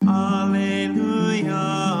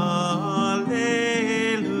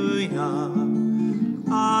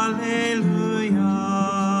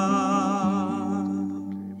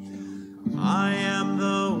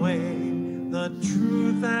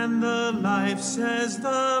says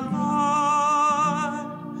the Lord.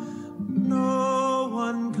 No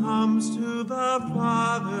one comes to the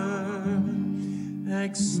Father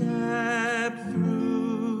except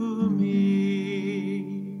through me.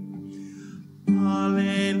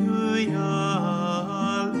 Alleluia,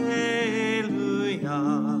 alleluia,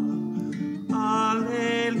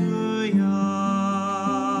 alleluia.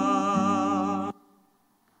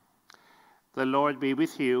 The Lord be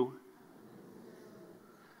with you.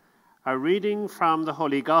 A reading from the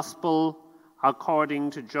Holy Gospel according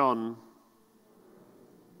to John.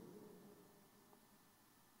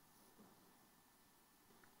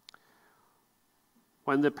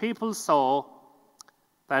 When the people saw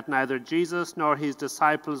that neither Jesus nor his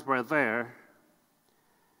disciples were there,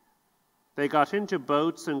 they got into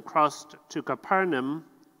boats and crossed to Capernaum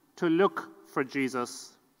to look for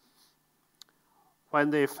Jesus. When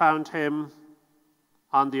they found him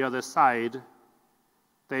on the other side,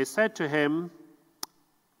 they said to him,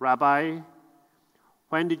 "Rabbi,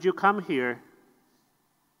 when did you come here?"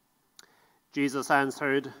 Jesus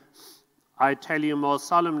answered, "I tell you most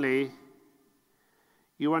solemnly,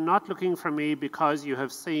 you are not looking for me because you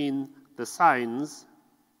have seen the signs,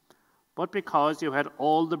 but because you had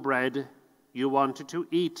all the bread you wanted to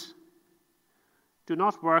eat. Do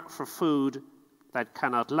not work for food that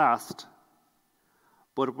cannot last,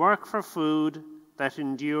 but work for food that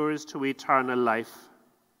endures to eternal life,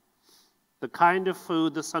 the kind of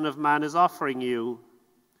food the Son of Man is offering you.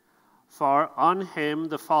 For on him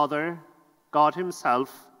the Father, God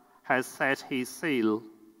himself, has set his seal."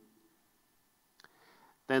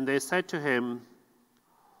 Then they said to him,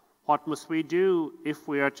 "What must we do if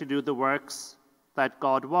we are to do the works that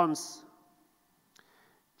God wants?"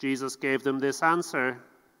 Jesus gave them this answer,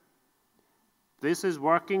 "This is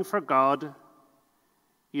working for God.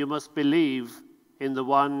 You must believe in the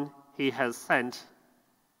one he has sent."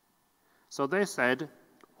 So they said,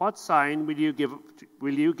 "What sign will you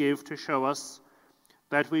give to show us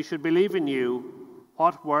that we should believe in you?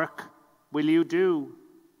 What work will you do?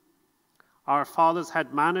 Our fathers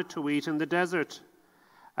had manna to eat in the desert.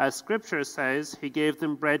 As Scripture says, he gave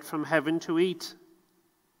them bread from heaven to eat."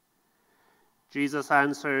 Jesus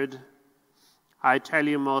answered, "I tell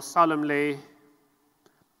you most solemnly,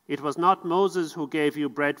 it was not Moses who gave you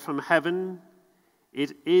bread from heaven.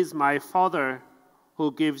 It is my Father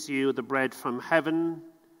who gives you the bread from heaven,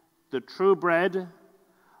 the true bread.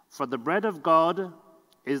 For the bread of God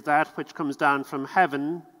is that which comes down from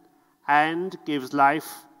heaven and gives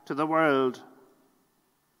life to the world."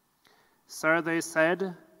 "Sir," they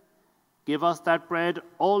said, "give us that bread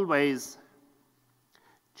always."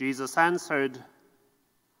 Jesus answered,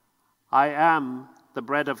 "I am the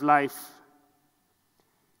bread of life.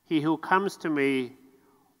 He who comes to me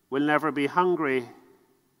will never be hungry.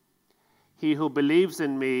 He who believes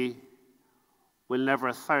in me will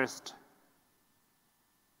never thirst."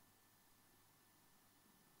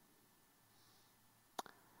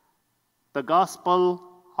 The Gospel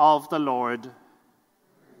of the Lord.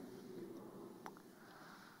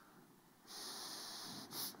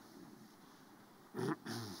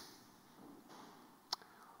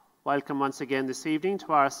 Welcome once again this evening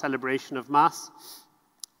to our celebration of Mass.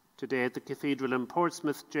 Today at the Cathedral in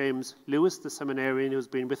Portsmouth, James Lewis, the seminarian who's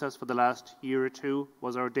been with us for the last year or two,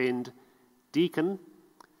 was ordained deacon,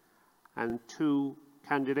 and two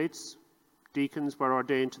candidates, deacons, were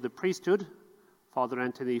ordained to the priesthood, Father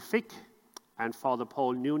Anthony Fick and Father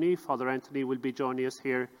Paul Newny. Father Anthony will be joining us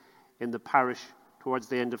here in the parish towards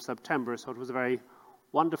the end of September, so it was a very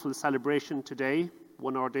wonderful celebration today,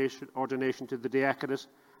 one ordination to the diaconate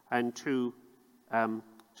and two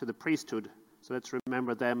to the priesthood. So let's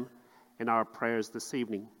remember them in our prayers this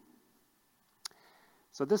evening.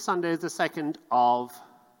 So this Sunday is the second of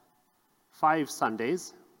 5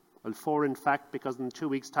 Sundays, well 4 in fact, because in 2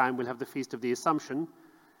 weeks' time we'll have the Feast of the Assumption.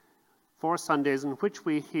 4 Sundays in which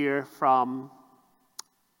we hear from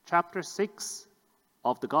chapter 6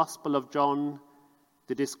 of the Gospel of John,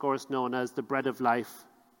 the discourse known as the Bread of Life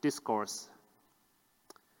discourse.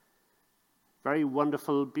 Very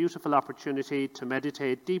wonderful, beautiful opportunity to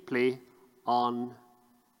meditate deeply on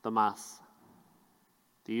the Mass,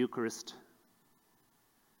 the Eucharist.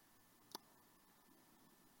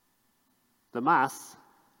 The Mass,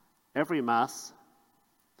 every Mass,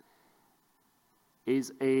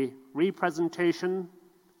 is a representation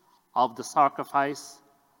of the sacrifice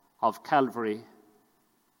of Calvary.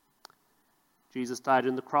 Jesus died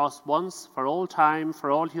on the cross once for all time, for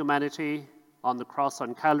all humanity, on the cross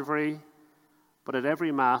on Calvary, but at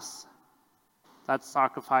every Mass, that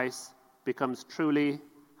sacrifice becomes truly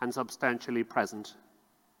and substantially present.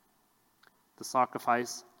 The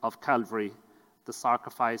sacrifice of Calvary, the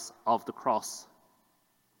sacrifice of the cross.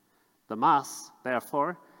 The Mass,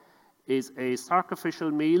 therefore, is a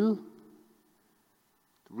sacrificial meal,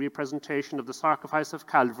 representation of the sacrifice of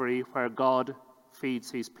Calvary, where God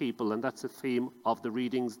feeds his people, and that's the theme of the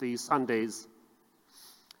readings these Sundays.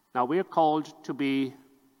 Now, we are called to be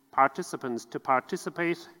participants, to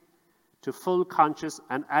participate, to full conscious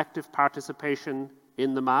and active participation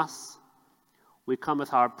in the Mass. We come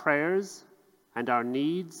with our prayers and our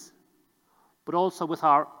needs, but also with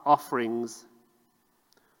our offerings.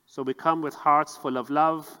 So we come with hearts full of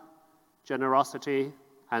love, generosity,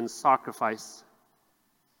 and sacrifice.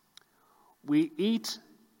 We eat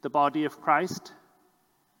the body of Christ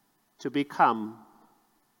to become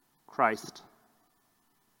Christ.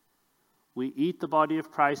 We eat the body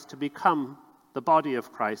of Christ to become the body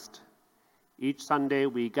of Christ. Each Sunday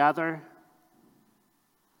we gather,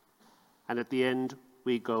 and at the end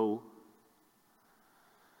we go.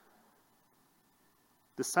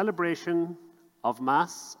 The celebration of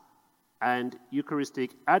Mass and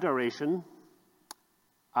Eucharistic adoration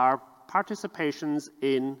are participations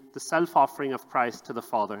in the self-offering of Christ to the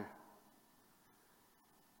Father.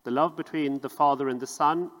 The love between the Father and the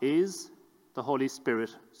Son is the Holy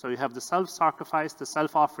Spirit. So you have the self-sacrifice, the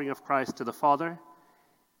self-offering of Christ to the Father.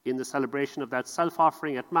 In the celebration of that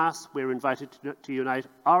self-offering at Mass, we're invited to unite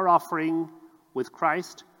our offering with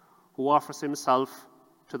Christ, who offers himself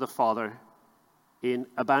to the Father in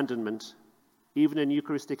abandonment. Even in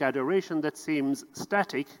Eucharistic adoration that seems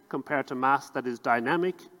static compared to Mass that is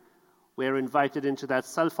dynamic, we're invited into that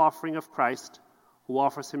self-offering of Christ, who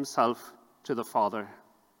offers himself to the Father.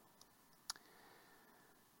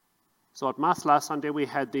 So at Mass last Sunday, we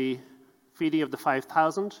had the feeding of the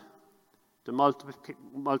 5,000, the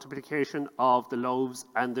multiplication of the loaves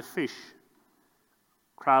and the fish.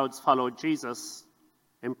 Crowds followed Jesus,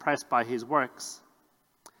 impressed by his works.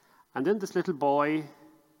 And then this little boy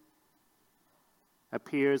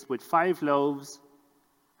appears with 5 loaves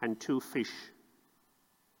and 2 fish,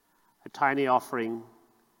 a tiny offering.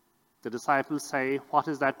 The disciples say, "What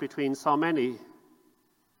is that between so many?"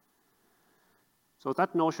 So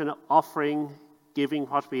that notion of offering, giving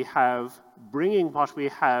what we have, bringing what we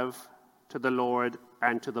have to the Lord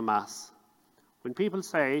and to the Mass. When people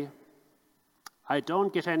say, "I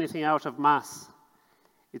don't get anything out of Mass,"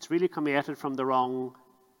 it's really coming at it from the wrong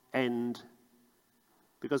end.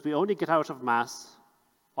 Because we only get out of Mass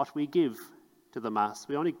what we give to the Mass.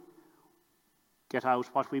 We only get out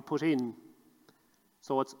what we put in.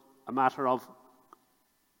 So it's a matter of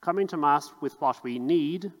coming to Mass with what we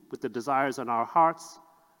need, with the desires in our hearts,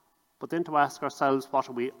 but then to ask ourselves, what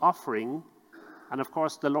are we offering? And of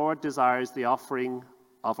course, the Lord desires the offering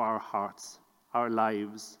of our hearts, our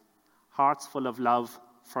lives, hearts full of love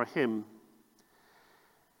for him.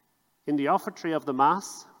 In the offertory of the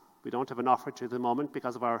Mass, we don't have an offertory at the moment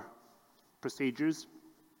because of our procedures,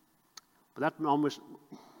 but that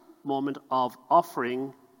moment of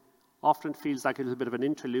offering often feels like a little bit of an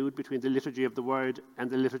interlude between the liturgy of the Word and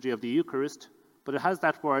the liturgy of the Eucharist, but it has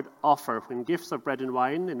that word offer. When gifts of bread and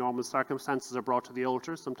wine in normal circumstances are brought to the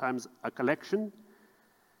altar, sometimes a collection,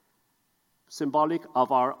 symbolic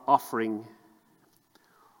of our offering.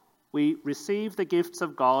 We receive the gifts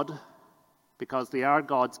of God because they are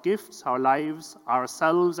God's gifts. Our lives,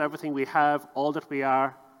 ourselves, everything we have, all that we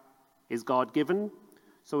are is God-given.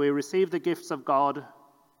 So we receive the gifts of God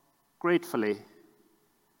gratefully.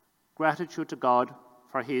 Gratitude to God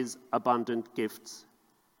for his abundant gifts.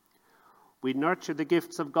 We nurture the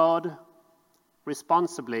gifts of God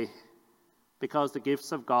responsibly because the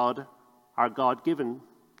gifts of God are God-given,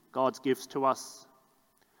 God's gifts to us.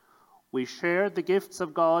 We share the gifts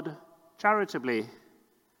of God charitably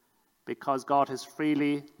because God has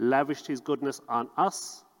freely lavished his goodness on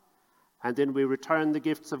us, and then we return the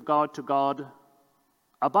gifts of God to God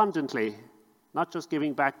abundantly, not just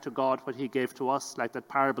giving back to God what he gave to us, like that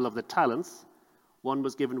parable of the talents. One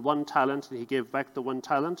was given 1 talent and he gave back the 1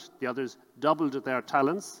 talent. The others doubled their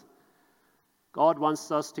talents. God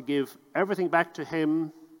wants us to give everything back to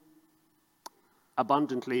him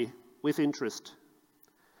abundantly with interest.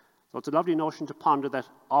 So it's a lovely notion to ponder that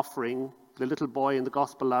offering. The little boy in the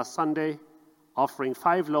Gospel last Sunday, offering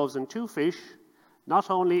 5 loaves and 2 fish.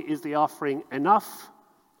 Not only is the offering enough,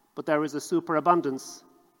 but there is a superabundance.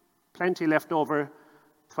 Plenty left over,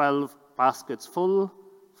 12 baskets full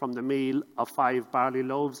from the meal of 5 barley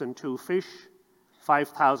loaves and 2 fish.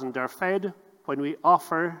 5,000 are fed when we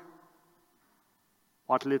offer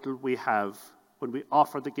what little we have, when we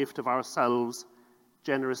offer the gift of ourselves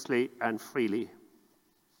generously and freely.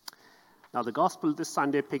 Now the Gospel this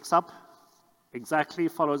Sunday picks up, exactly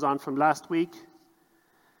follows on from last week.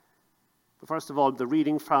 But first of all, the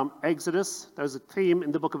reading from Exodus. There's a theme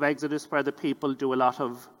in the book of Exodus where the people do a lot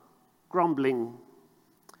of grumbling.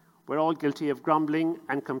 We're all guilty of grumbling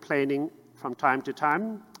and complaining from time to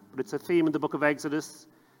time, but it's a theme in the book of Exodus.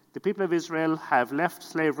 The people of Israel have left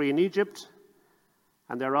slavery in Egypt,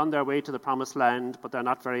 and they're on their way to the promised land, but they're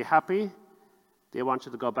not very happy. They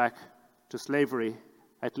wanted to go back to slavery.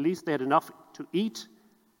 At least they had enough to eat,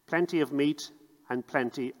 plenty of meat, and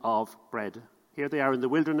plenty of bread. Here they are in the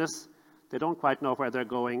wilderness. They don't quite know where they're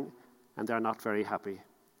going, and they're not very happy.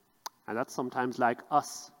 And that's sometimes like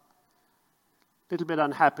us. A little bit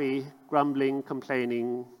unhappy, grumbling,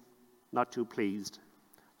 complaining, not too pleased.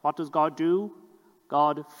 What does God do?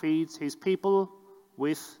 God feeds his people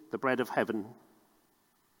with the bread of heaven.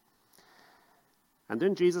 And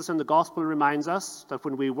then Jesus in the gospel reminds us that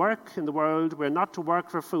when we work in the world, we're not to work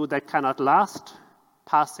for food that cannot last,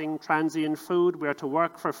 passing, transient food. We're to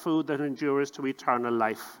work for food that endures to eternal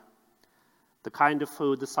life, the kind of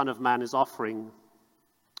food the Son of Man is offering.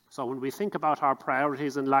 So when we think about our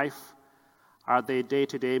priorities in life, are they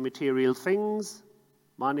day-to-day material things,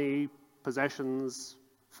 money, possessions,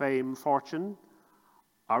 fame, fortune?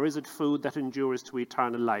 Or is it food that endures to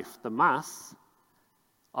eternal life? The Mass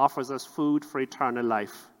offers us food for eternal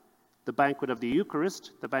life. The banquet of the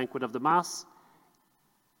Eucharist, the banquet of the Mass,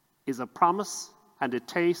 is a promise and a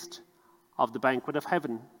taste of the banquet of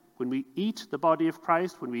heaven. When we eat the body of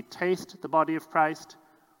Christ, when we taste the body of Christ,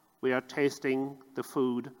 we are tasting the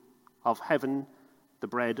food of heaven, the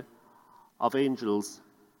bread of angels.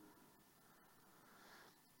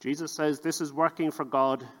 Jesus says, this is working for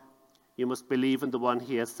God. You must believe in the one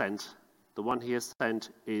he has sent. The one he has sent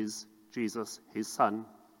is Jesus, his Son.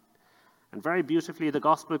 And very beautifully, the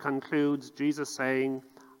gospel concludes, Jesus saying,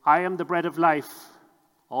 I am the bread of life.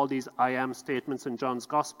 All these I am statements in John's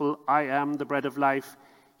gospel. I am the bread of life.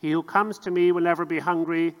 He who comes to me will never be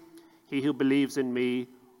hungry. He who believes in me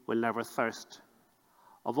will never thirst.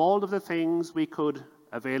 Of all of the things we could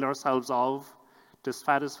avail ourselves of to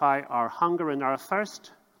satisfy our hunger and our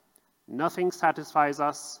thirst, nothing satisfies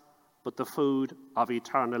us but the food of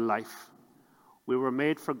eternal life. We were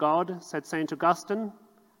made for God, said St. Augustine,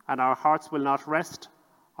 and our hearts will not rest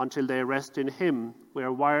until they rest in him. We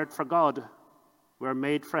are wired for God. We are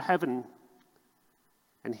made for heaven.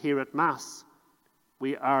 And here at Mass,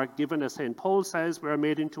 we are given, as St. Paul says, we are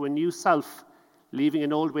made into a new self, leaving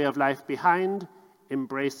an old way of life behind,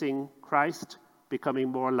 embracing Christ, becoming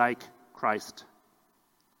more like Christ.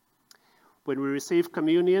 When we receive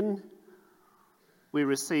communion, we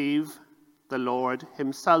receive the Lord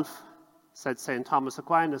himself, said St. Thomas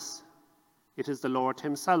Aquinas. It is the Lord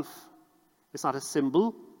himself. It's not a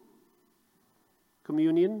symbol.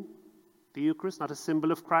 Communion, the Eucharist, not a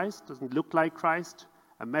symbol of Christ, doesn't look like Christ,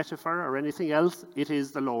 a metaphor or anything else. It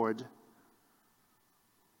is the Lord.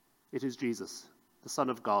 It is Jesus, the Son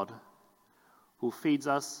of God, who feeds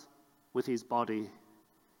us with his body,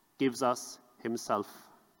 gives us himself.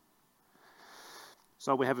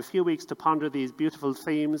 So we have a few weeks to ponder these beautiful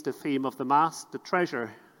themes, the theme of the Mass, the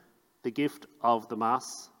treasure, the gift of the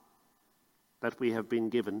Mass that we have been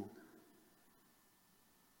given.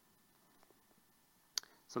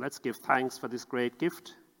 So let's give thanks for this great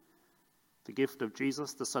gift, the gift of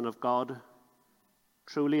Jesus, the Son of God,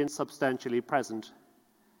 truly and substantially present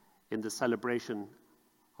in the celebration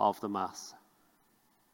of the Mass.